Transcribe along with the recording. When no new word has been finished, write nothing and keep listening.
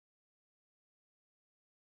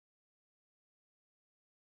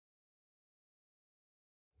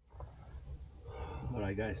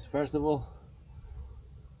Alright guys, first of all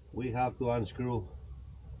we have to unscrew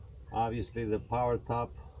obviously the power top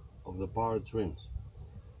of the power trim.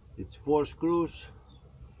 It's 4 screws,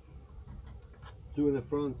 2 in the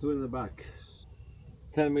front, 2 in the back.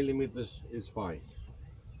 10 millimeters is fine.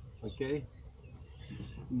 Okay,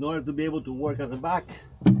 in order to be able to work at the back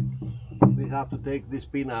we have to take this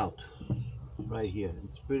pin out right here.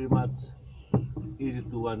 It's pretty much easy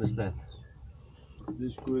to understand.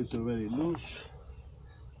 This screw is already loose.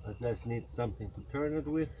 I just need something to turn it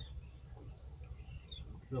with.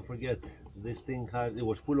 Don't forget, this thing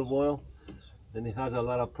was full of oil and it has a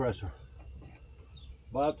lot of pressure.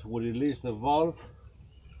 But we release the valve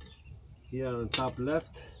here on top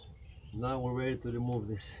left. Now we're ready to remove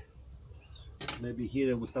this. Maybe hit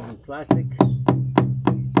it with something plastic.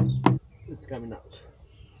 It's coming out.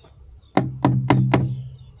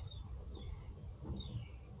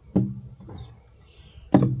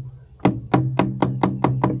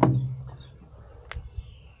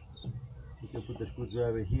 You can put the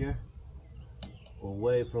screwdriver here,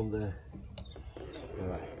 away from the.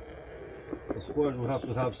 Alright. Of course, we have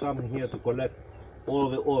to have something here to collect all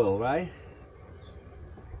the oil, right?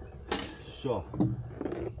 So,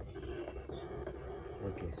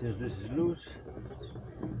 okay, since this is loose,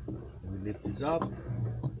 we lift this up.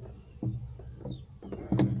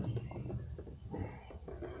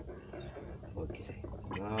 Okay,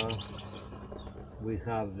 now we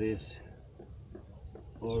have this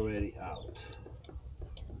already out.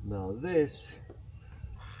 Now this,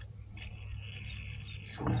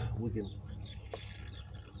 we can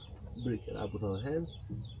break it up with our hands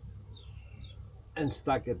and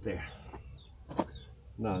stuck it there.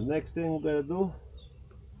 Now next thing we're gonna do,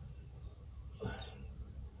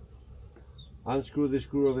 unscrew this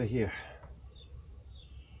screw over here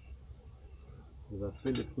with a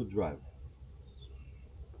Phillips screwdriver.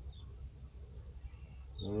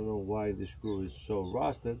 I don't know why this screw is so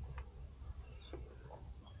rusted.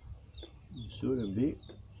 It shouldn't be.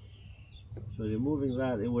 So removing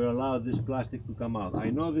that, it will allow this plastic to come out. I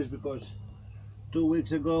know this because 2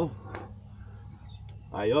 weeks ago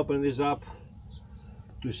I opened this up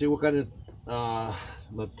to see what kind of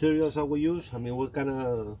materials I will use. I mean, what kind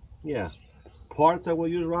of parts I will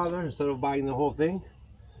use rather, instead of buying the whole thing.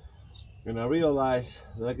 And I realized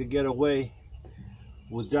that I could get away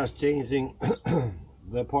with just changing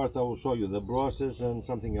the parts I will show you, the brushes and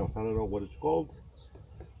something else. I don't know what it's called.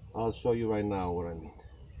 I'll show you right now what I mean.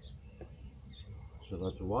 So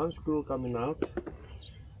that's one screw coming out.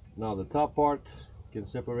 Now the top part can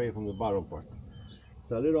separate from the bottom part.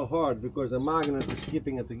 It's a little hard because the magnet is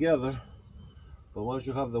keeping it together, but once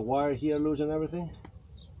you have the wire here loose and everything,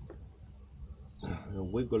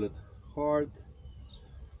 and wiggle it hard,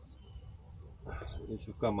 it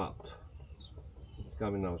should come out. It's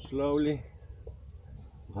coming out slowly.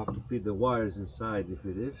 You have to feed the wires inside if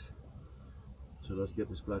it is. So let's get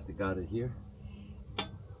this plastic out of here.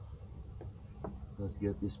 Let's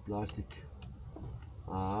get this plastic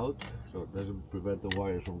out so it doesn't prevent the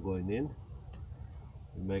wires from going in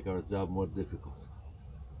and make our job more difficult.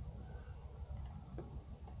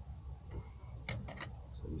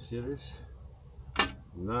 So you see this?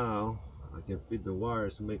 Now I can feed the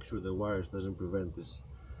wires and make sure the wires doesn't prevent this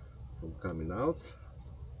from coming out.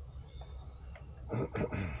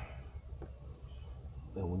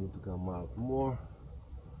 Then we need to come out more,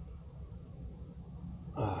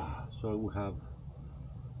 so we have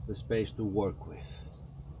the space to work with.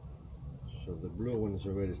 So the blue one is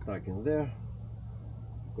already stuck in there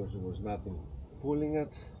because there was nothing pulling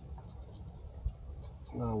it.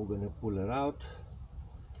 Now we're going to pull it out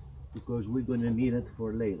because we're going to need it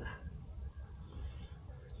for later.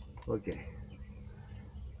 Okay.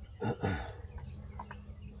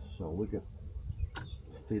 So we can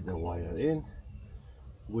feed the wire in.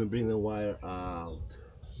 We bring the wire out.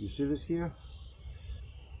 You see this here?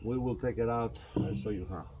 We will take it out and show you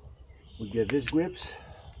how. We get these grips.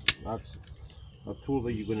 That's a tool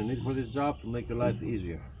that you're going to need for this job to make your life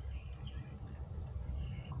easier.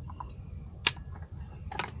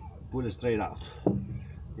 Pull it straight out.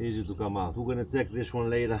 Easy to come out. We're going to check this one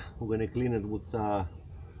later. We're going to clean it with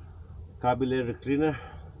carburetor cleaner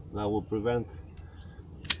that will prevent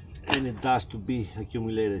any dust to be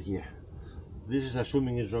accumulated here. This is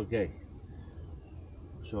assuming it's okay.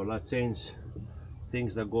 So let's change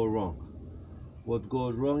things that go wrong. What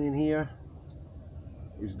goes wrong in here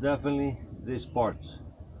is definitely these parts.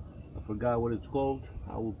 I forgot what it's called.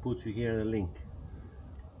 I will put you here in a link.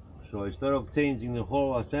 So instead of changing the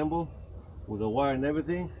whole assemble with the wire and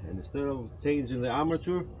everything, and instead of changing the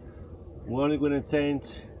armature, we're only going to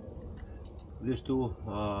change these two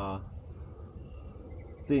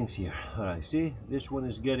things here. Alright, see, this one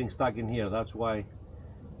is getting stuck in here. That's why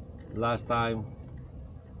last time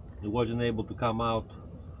it wasn't able to come out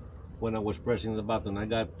when I was pressing the button. I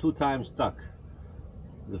got 2 times stuck.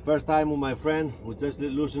 The first time with my friend, we just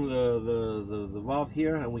loosened the valve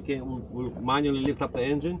here, and we manually lift up the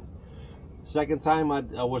engine. Second time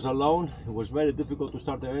I was alone. It was very difficult to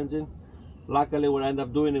start the engine. Luckily, what I ended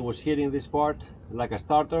up doing, it was hitting this part like a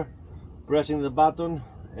starter, pressing the button,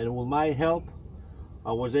 and with my help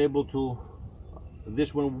I was able to,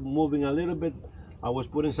 this one moving a little bit, I was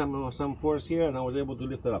putting some force here, and I was able to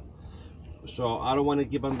lift it up. So I don't want to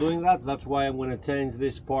keep on doing that. That's why I'm going to change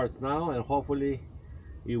these parts now, and hopefully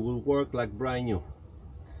it will work like brand new.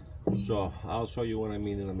 So I'll show you what I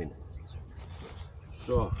mean in a minute.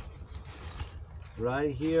 So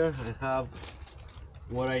right here I have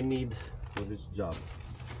what I need for this job.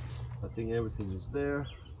 I think everything is there.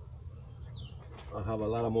 I have a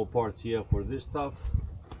lot of more parts here for this stuff.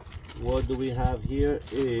 What do we have here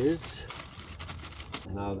is,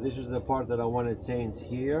 now this is the part that I want to change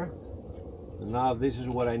here. Now this is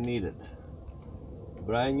what I needed.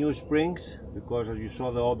 Brand new springs, because as you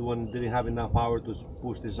saw the old one didn't have enough power to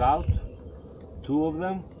push this out. 2 of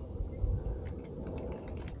them.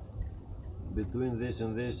 Between this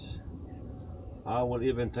and this, I will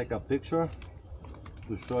even take a picture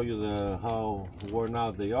to show you how worn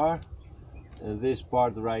out they are. And this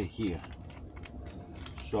part right here.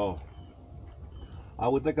 So I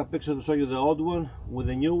will take a picture to show you the old one with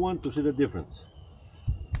the new one to see the difference.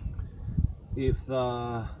 If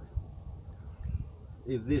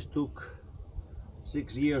this took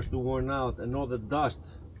 6 years to worn out, and all the dust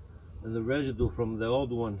and the residue from the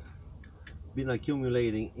old one been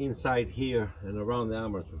accumulating inside here and around the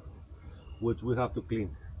armature, which we have to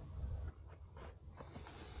clean.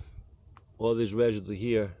 All this residue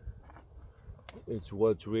here, it's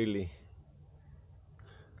what's really,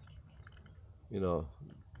 you know,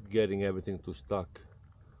 getting everything to stuck,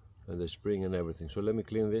 and the spring and everything. So let me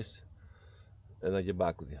clean this and I'll get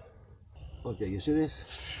back with you. Okay, you see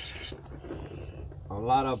this? A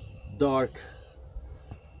lot of dark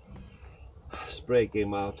spray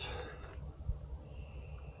came out.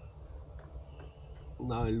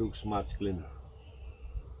 Now it looks much cleaner.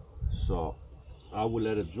 So I will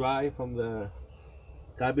let it dry from the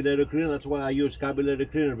carburetor cleaner. That's why I use carburetor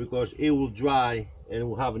cleaner, because it will dry and it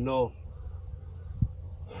will have no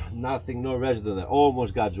residue there.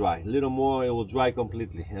 Almost got dry. A little more, it will dry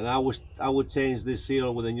completely. And I would change this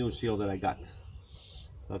seal with a new seal that I got.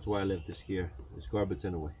 That's why I left this here. It's garbage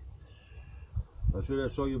anyway. I should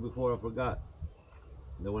have shown you before, I forgot,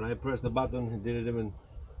 that when I pressed the button, it didn't even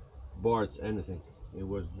barge anything. It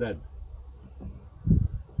was dead.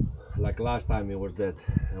 Like last time it was dead.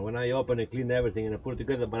 And when I opened it, cleaned everything and I put it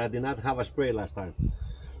together, but I did not have a spray last time.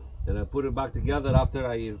 And I put it back together after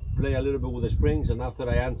I play a little bit with the springs, and after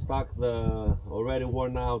I unstuck the already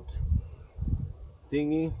worn out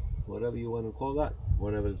thingy, whatever you want to call that,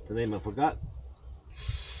 whatever is the name, I forgot.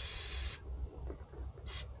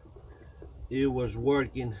 It was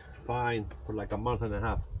working fine for like a month and a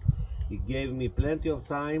half. It gave me plenty of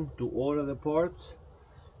time to order the parts.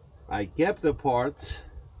 I kept the parts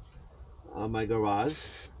on my garage.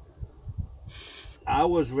 I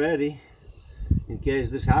was ready in case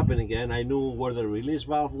this happened again. I knew where the release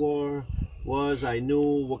valve was. I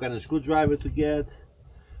knew what kind of screwdriver to get.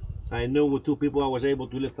 I knew with 2 people I was able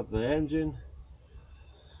to lift up the engine.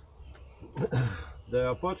 The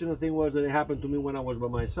unfortunate thing was that it happened to me when I was by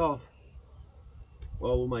myself.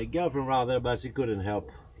 Well, with my girlfriend rather, but she couldn't help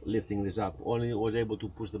lifting this up. Only was able to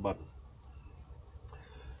push the button.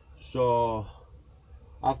 So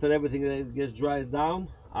after everything gets dried down,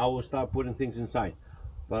 I will start putting things inside.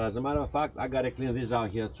 But as a matter of fact, I gotta clean this out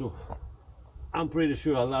here too. I'm pretty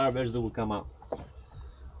sure a lot of residue will come out.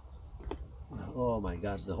 Oh my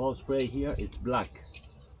god, the whole spray here, it's black.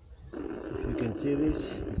 If you can see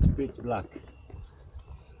this, it's pitch black.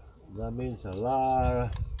 That means a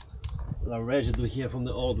lot of residue here from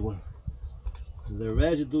the old one. The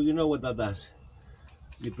residue, you know what that does?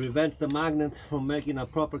 It prevents the magnet from making a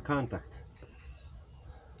proper contact.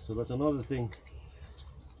 So that's another thing.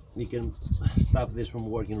 You can stop this from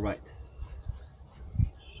working right.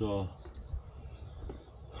 So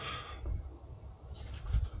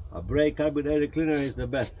a brake carburetor cleaner is the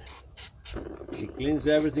best. It cleans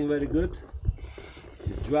everything very good.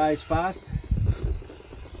 It dries fast.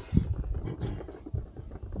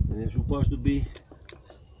 And it's supposed to be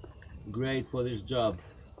great for this job.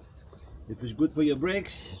 If it's good for your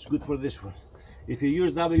brakes, it's good for this one. If you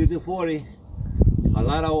use WD-40, a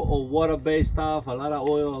lot of water-based stuff, a lot of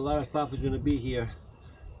oil, a lot of stuff is going to be here.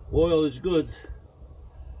 Oil is good,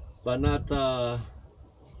 but not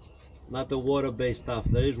not the water-based stuff.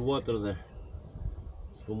 There is water there,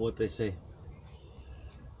 from what they say.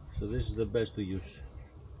 So this is the best to use.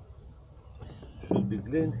 Should be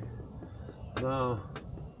clean. Now,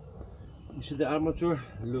 you see the armature?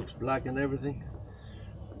 It looks black and everything.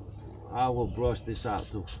 I will brush this out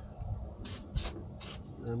too.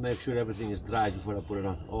 And make sure everything is dry before I put it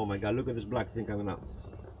on. Oh my god, look at this black thing coming out.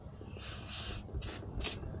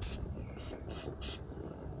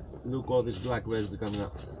 Look, all this black residue coming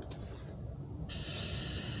out.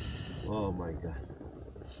 Oh my god.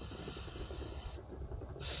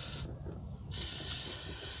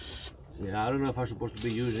 Yeah, I don't know if I'm supposed to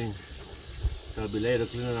be using carburetor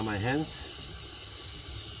cleaner on my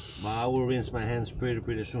hands, but I will rinse my hands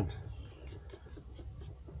pretty soon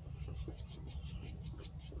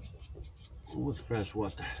with fresh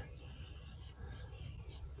water.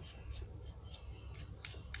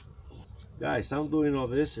 Guys, I'm doing all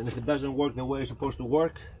this, and if it doesn't work the way it's supposed to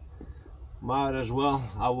work, might as well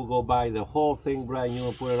I will go buy the whole thing brand new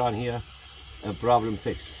and put it on here and problem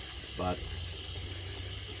fixed. But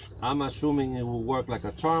I'm assuming it will work like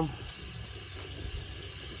a charm.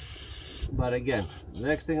 But again, the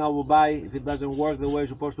next thing I will buy, if it doesn't work the way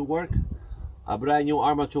it's supposed to work, a brand new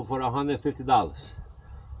armature for $150.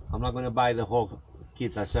 I'm not going to buy the whole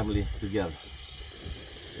kit assembly together.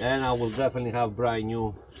 And I will definitely have brand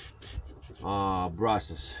new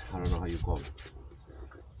brushes. I don't know how you call it.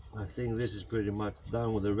 I think this is pretty much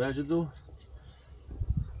done with the residue.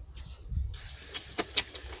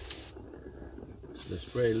 The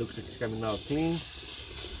spray looks like it's coming out clean.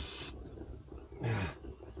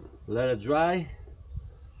 Let it dry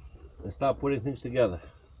and start putting things together.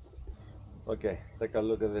 Okay, take a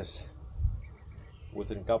look at this.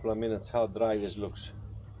 Within a couple of minutes, how dry this looks.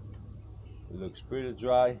 It looks pretty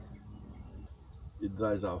dry. It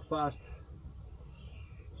dries out fast,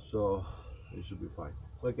 so it should be fine.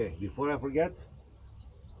 Okay, before I forget,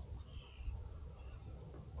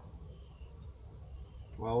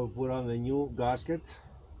 I will put on the new gasket.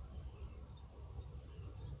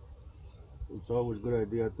 It's always a good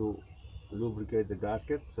idea to lubricate the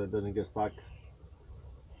gasket so it doesn't get stuck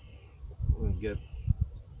and get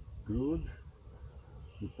glued.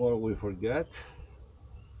 Before we forget,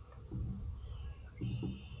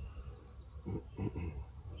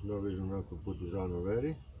 there's no reason not to put this on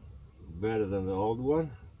already. Better than the old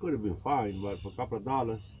one. Could have been fine, but for a couple of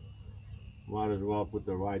dollars, might as well put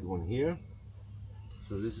the right one here.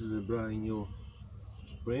 So this is the brand new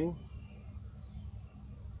spring.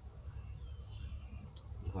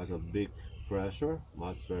 It has a big pressure,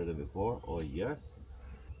 much better than before. Oh yes.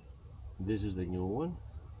 This is the new one.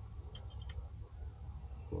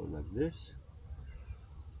 Go like this.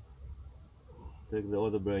 Take the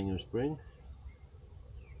other brand new spring,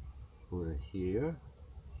 put it here.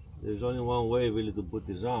 There's only one way really to put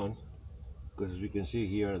this on, because as you can see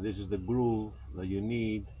here, this is the groove that you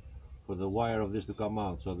need for the wire of this to come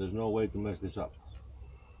out, so there's no way to mess this up.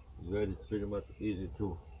 It's pretty much easy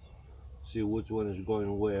to see which one is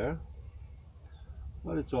going where,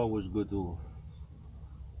 but it's always good to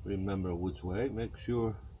remember which way. Make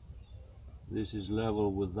sure this is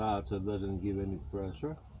level with that so it doesn't give any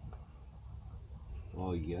pressure.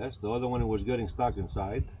 Oh yes, the other one was getting stuck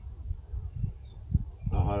inside.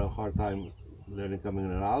 I had a hard time letting it coming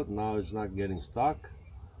in and out. Now it's not getting stuck.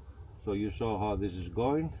 So you saw how this is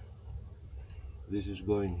going. This is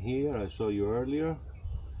going here. I saw you earlier.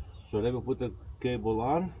 So let me put the cable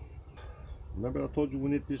on. Remember I told you we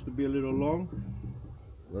need this to be a little long.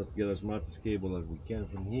 Let's get as much cable as we can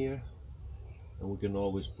from here, and we can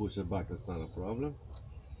always push it back. That's not a problem.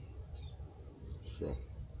 So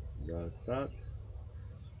that's that.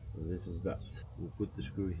 And this is that. We put the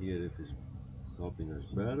screw here if it's helping us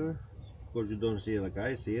better. Of course you don't see it like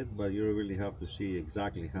I see it, but you don't really have to see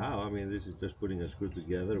exactly how. I mean, this is just putting a screw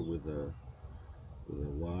together with a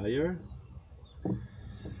wire.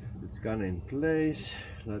 It's kind of in place.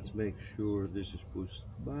 Let's make sure this is pushed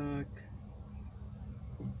back.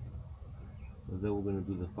 And then we're going to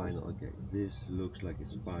do the final. Okay, this looks like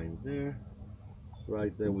it's fine there.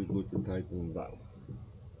 Right there we go to tighten down.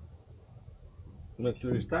 Make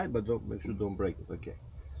sure it's tight, but make sure don't break it. Okay,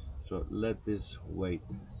 so let this wait.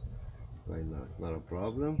 Right now it's not a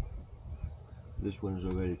problem. This one is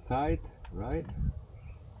already tight, right?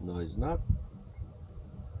 No, it's not.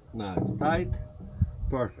 Now it's tight.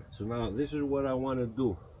 Perfect. So now this is what I want to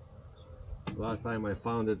do. Last time I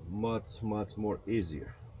found it much more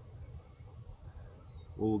easier.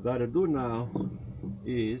 What we got to do now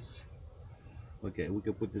is, okay, we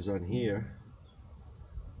can put this on here,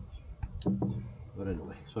 but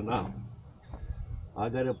anyway, so now I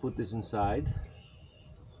gotta put this inside.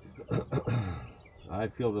 I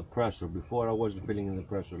feel the pressure. Before I wasn't feeling the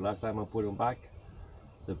pressure. Last time I put them back,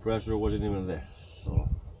 the pressure wasn't even there. So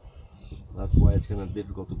that's why it's kind of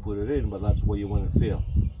difficult to put it in, but that's what you want to feel.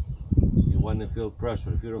 You want to feel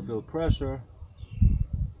pressure. If you don't feel pressure,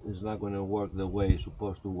 it's not going to work the way it's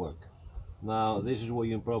supposed to work. Now this is where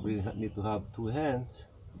you probably need to have two hands,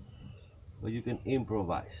 but you can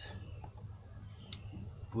improvise.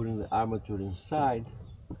 Putting the armature inside,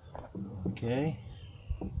 okay,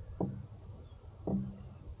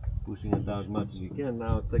 pushing it down as much as you can.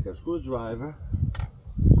 Now take a screwdriver,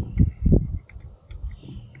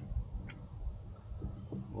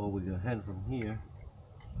 or with your hand from here,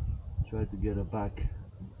 try to get it back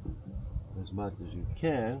as much as you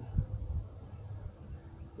can.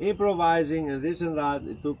 Improvising and this and that.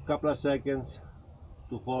 It took a couple of seconds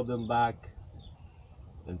to hold them back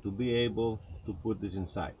and to be able to put this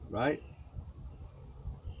inside, right?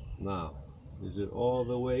 Now, is it all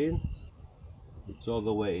the way in? It's all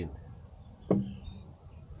the way in.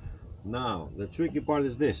 Now, the tricky part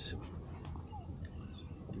is this.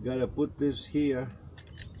 You gotta put this here.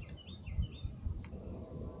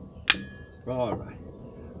 Alright.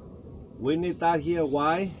 We need that here,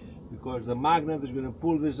 why? Because the magnet is going to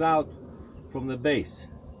pull this out from the base.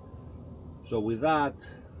 So with that,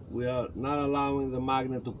 we are not allowing the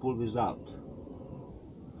magnet to pull this out.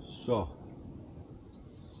 So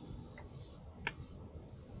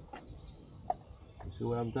you see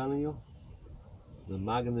what I'm telling you? The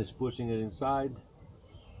magnet is pushing it inside.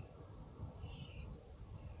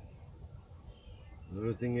 The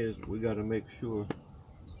other thing is we got to make sure.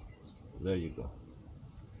 There you go.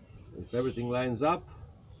 If everything lines up,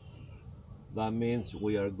 that means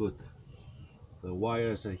we are good. The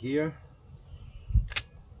wires are here.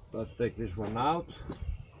 Let's take this one out.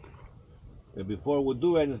 And before we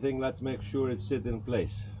do anything, let's make sure it sits in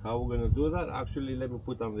place. How we're going to do that? Actually, let me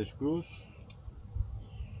put on the screws.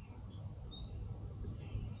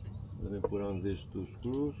 Let me put on these two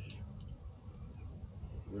screws.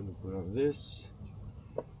 Let me put on this.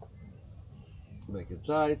 Make it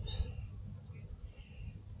tight.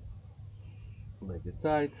 Make it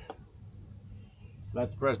tight.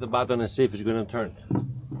 Let's press the button and see if it's going to turn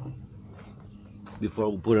before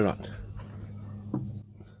we put it on.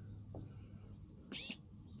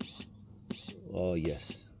 Oh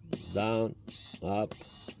yes, down, up.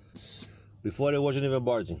 Before it wasn't even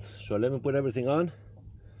barging. So let me put everything on.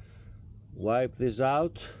 Wipe this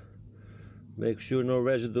out. Make sure no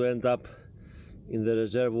residue ends up in the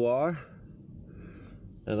reservoir.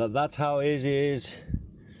 And that's how easy it is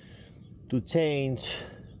to change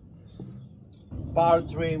power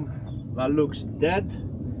trim that looks dead,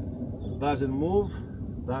 doesn't move,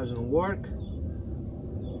 doesn't work,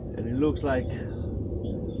 and it looks like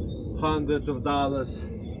hundreds of dollars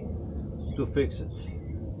to fix it.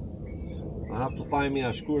 I have to find me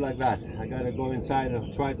a screw like that. I gotta go inside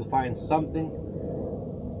and try to find something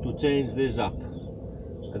to change this up,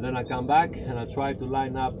 and then I come back and I try to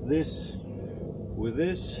line up this with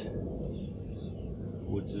this,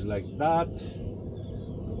 which is like that.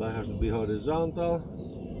 That has to be horizontal,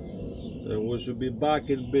 and we should be back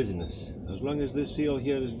in business. As long as this seal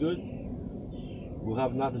here is good, we'll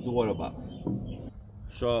have nothing to worry about.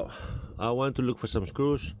 So I want to look for some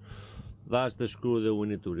screws. That's the screw that we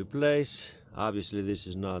need to replace. Obviously this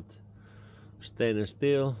is not stainless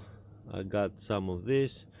steel. I got some of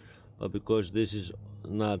this, but because this is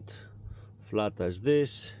not flat as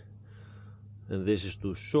this and this is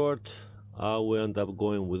too short, I will end up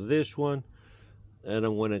going with this one, and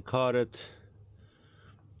I'm going to cut it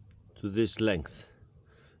to this length,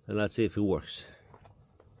 and let's see if it works.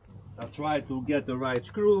 I tried to get the right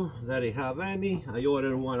screw. They didn't have any. I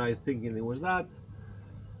ordered one I thinking it was that.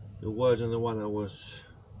 It wasn't the one I was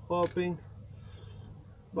hoping,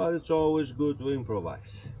 but it's always good to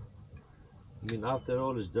improvise. I mean, after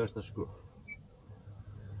all, it's just a screw.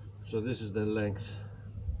 So this is the length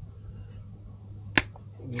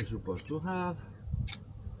we're supposed to have.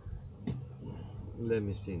 Let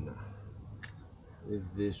me see now if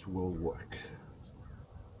this will work.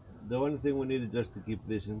 The only thing we need is just to keep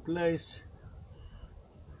this in place.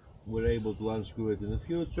 We're able to unscrew it in the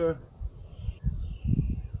future,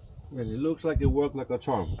 and it looks like it worked like a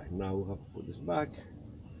charm. Now we'll have to put this back,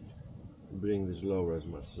 bring this lower as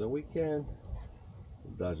much as we can.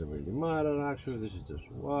 It doesn't really matter, actually. This is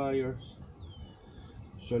just wires.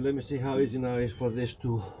 So let me see how easy now it is for this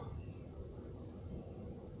to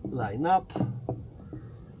line up.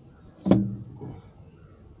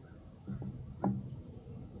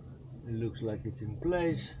 It looks like it's in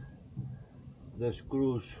place. The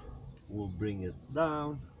screws will bring it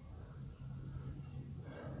down.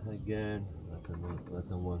 Again,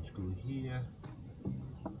 that's a one screw here.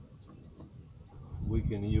 We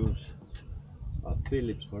can use a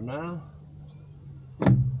Phillips for now.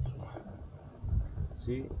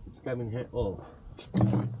 See, it's coming here. Oh,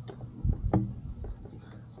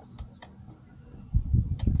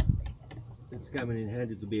 it's coming in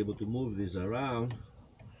handy to be able to move this around,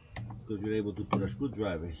 because you're able to put a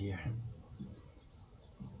screwdriver here.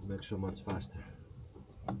 It makes so much faster.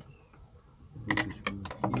 Put this screw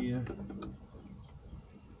here.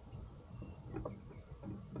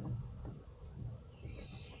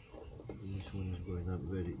 This one is going up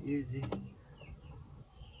very easy.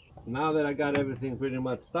 Now that I got everything pretty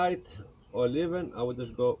much tight, all even, I will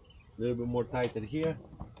just go a little bit more tighter here,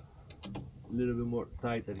 a little bit more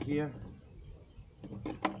tighter here.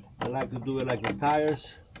 I like to do it like the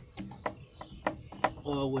tires,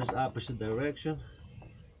 always opposite direction.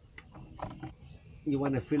 You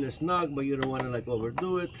want to feel it snug, but you don't want to like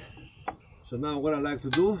overdo it. So now what I like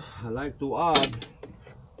to do, I like to add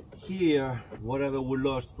here whatever we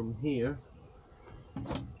lost from here.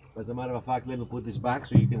 As a matter of fact, let me put this back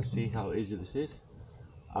so you can see how easy this is.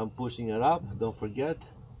 I'm pushing it up. Don't forget,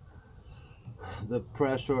 the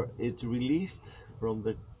pressure it's released from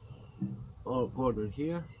the corner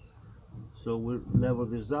here. So we'll level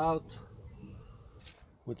this out.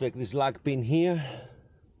 We'll take this lock pin here.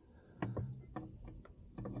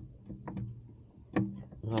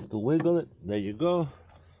 You have to wiggle it. There you go.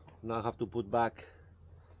 Now I have to put back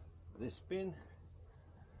this pin.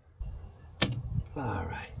 All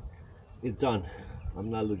right. It's on.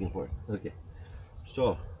 I'm not looking for it. Okay.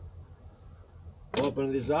 So,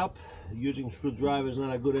 open this up. Using screwdriver is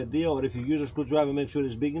not a good idea, or if you use a screwdriver, make sure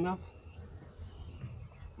it's big enough.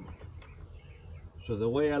 So the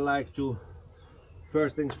way I like to,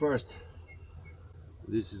 first things first,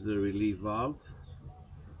 this is the relief valve.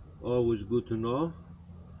 Always good to know.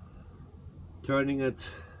 Turning it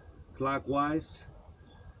clockwise,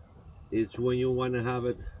 it's when you want to have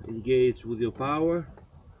it engaged with your power.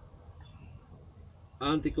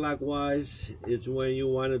 Anti-clockwise, it's when you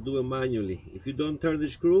want to do it manually. If you don't turn the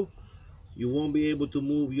screw, you won't be able to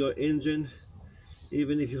move your engine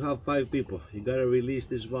even if you have 5 people. You gotta release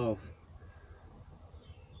this valve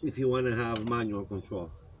if you want to have manual control.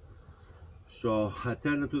 So I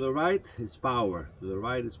turn it to the right, it's power. To the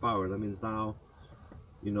right, it's power. That means now,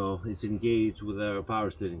 you know, it's engaged with the power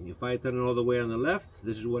steering. If I turn it all the way on the left,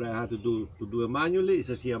 this is what I have to do it manually. It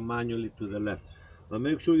says here manually to the left. But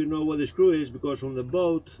make sure you know where the screw is, because from the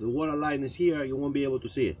boat, the water line is here, you won't be able to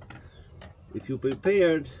see it. If you're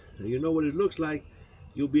prepared, and you know what it looks like,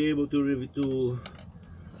 you'll be able to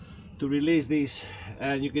release these,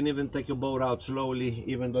 and you can even take your boat out slowly,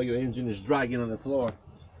 even though your engine is dragging on the floor,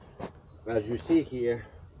 as you see here,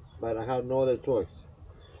 but I have no other choice.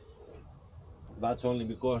 That's only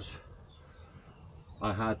because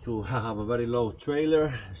I had to have a very low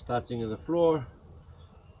trailer, it's touching the floor,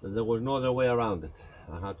 and there was no other way around it.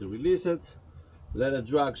 I had to release it, let it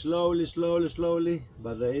drag slowly,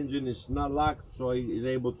 but the engine is not locked, so it is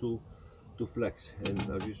able to flex. And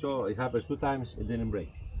as you saw, it happens 2 times, it didn't break,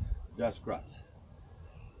 just scratch.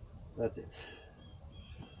 That's it.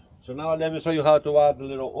 So now let me show you how to add a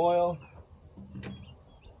little oil.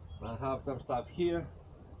 I have some stuff here.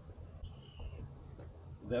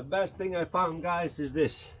 The best thing I found, guys, is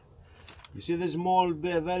this. You see this small,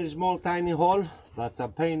 very small, tiny hole? That's a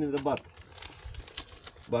pain in the butt.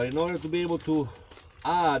 But in order to be able to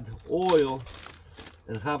add oil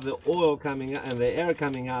and have the oil coming out and the air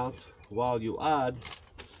coming out while you add,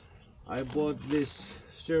 I bought this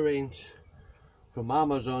syringe from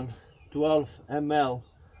Amazon, 12 ml.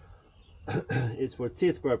 It's for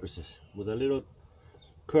teeth purposes, with a little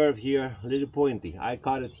curve here, a little pointy. I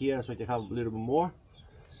cut it here so you have a little bit more,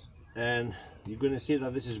 and you're gonna see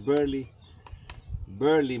that this is barely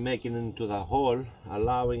making it into the hole,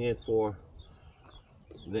 allowing it for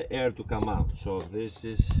the air to come out. So this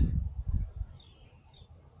is,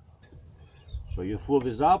 so you fill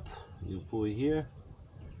this up, you put it here,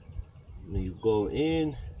 and you go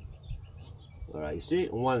in. All right, you see,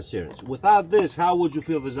 1 syringe. Without this, how would you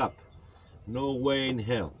fill this up? No way in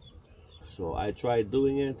hell. So I tried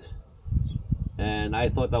doing it, and I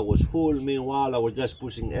thought that was full. Meanwhile, I was just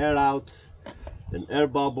pushing air out and air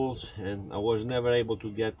bubbles, and I was never able to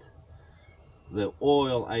get the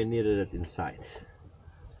oil I needed it inside.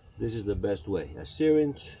 This is the best way. A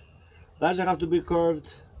syringe doesn't have to be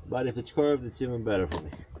curved, but if it's curved, it's even better for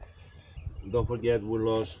me. Don't forget, we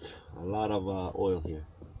lost a lot of oil here.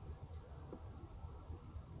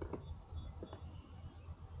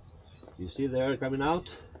 You see the air coming out?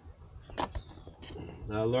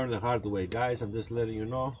 I learned the hard way, guys. I'm just letting you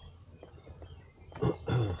know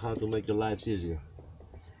how to make your lives easier.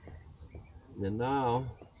 And now,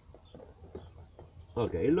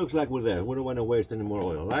 okay, it looks like we're there. We don't want to waste any more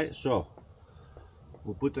oil, right? So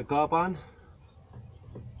we'll put the cap on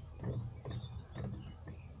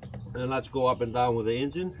and let's go up and down with the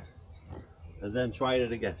engine and then try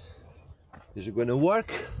it again. Is it going to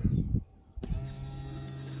work?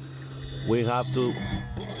 We have to,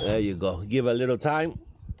 there you go, give a little time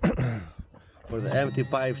for the empty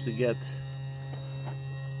pipes to get.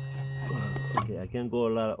 Okay, I can't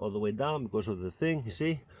go all the way down because of the thing, you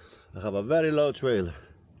see? I have a very low trailer.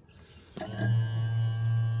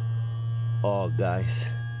 Oh guys,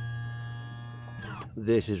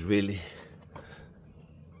 this is really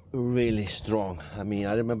strong. I mean,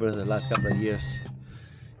 I remember the last couple of years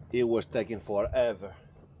it was taking forever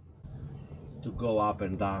to go up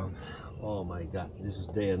and down. Oh my god, this is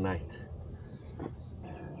day and night.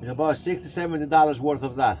 It's about $60–70 worth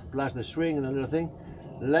of that, plus the string and the little thing.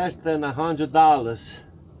 Less than $100.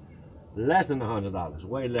 Less than $100,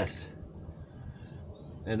 way less.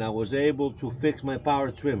 And I was able to fix my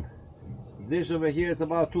power trim. This over here is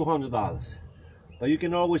about $200. But you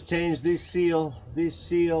can always change this seal,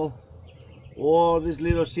 all these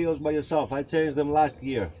little seals by yourself. I changed them last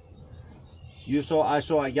year. I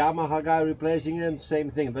saw a Yamaha guy replacing it,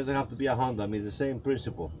 same thing. It doesn't have to be a Honda, I mean the same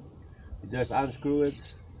principle. You just unscrew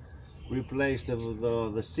it, replace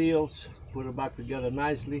the seals, put it back together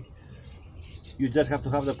nicely. You just have to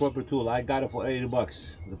have the proper tool. I got it for 80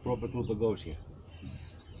 bucks, the proper tool that goes here.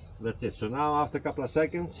 That's it. So now after a couple of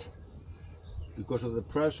seconds, because of the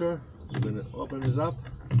pressure, I'm going to open this up.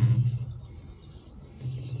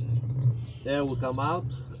 Air will come out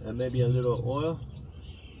and maybe a little oil.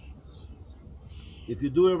 If you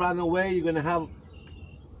do it right away, you're going to have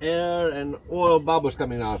air and oil bubbles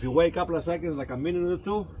coming out. If you wait a couple of seconds, like a minute or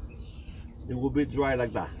two, it will be dry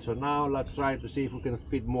like that. So now let's try to see if we can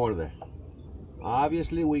fit more there.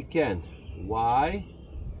 Obviously we can. Why?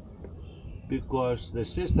 Because the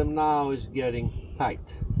system now is getting tight.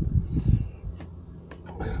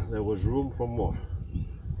 There was room for more.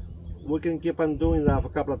 We can keep on doing that for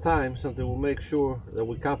a couple of times until we make sure that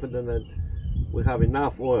we're confident that we have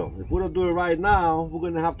enough oil. If we don't do it right now, we're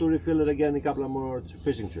going to have to refill it again in a couple of more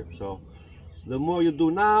fishing trips. So the more you do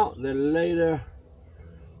now, the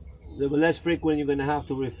less frequent you're going to have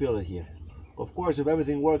to refill it here. Of course, if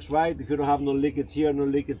everything works right, if you don't have no leakage here, no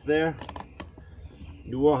leakage there,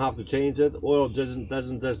 you won't have to change it. Oil doesn't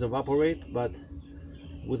just evaporate, but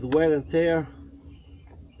with wear and tear,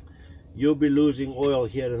 you'll be losing oil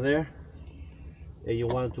here and there, and you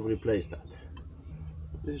want to replace that.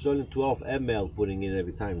 This is only 12 ml putting in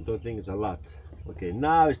every time. Don't think it's a lot. Okay,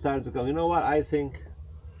 now it's starting to come. You know what? I think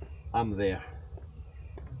I'm there.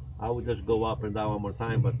 I would just go up and down one more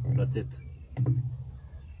time, but that's it.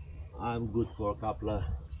 I'm good for a couple of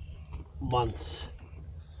months.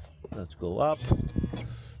 Let's go up.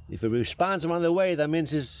 If it responds on the way, that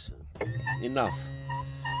means it's enough.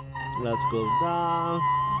 Let's go down.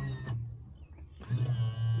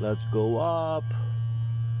 Let's go up.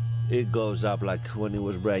 It goes up like when it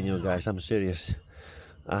was brand new, guys. I'm serious.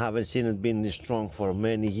 I haven't seen it being this strong for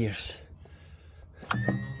many years.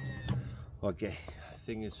 Okay, I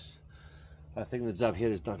think the job here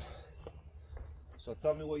is done. So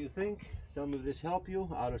tell me what you think. Tell me if this helped you.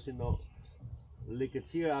 I don't see no leakage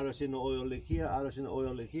here. I don't see no oil leak here. I don't see no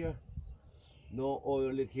oil leak here. No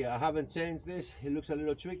oil leak here. I haven't changed this. It looks a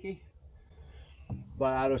little tricky,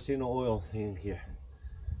 but I don't see no oil in here.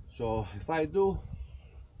 So if I do,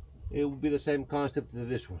 it will be the same concept as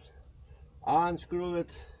this one. Unscrew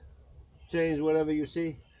it, change whatever you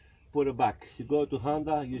see, put it back. You go to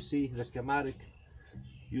Honda, you see the schematic,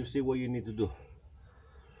 you see what you need to do.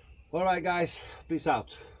 All right guys, peace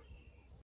out.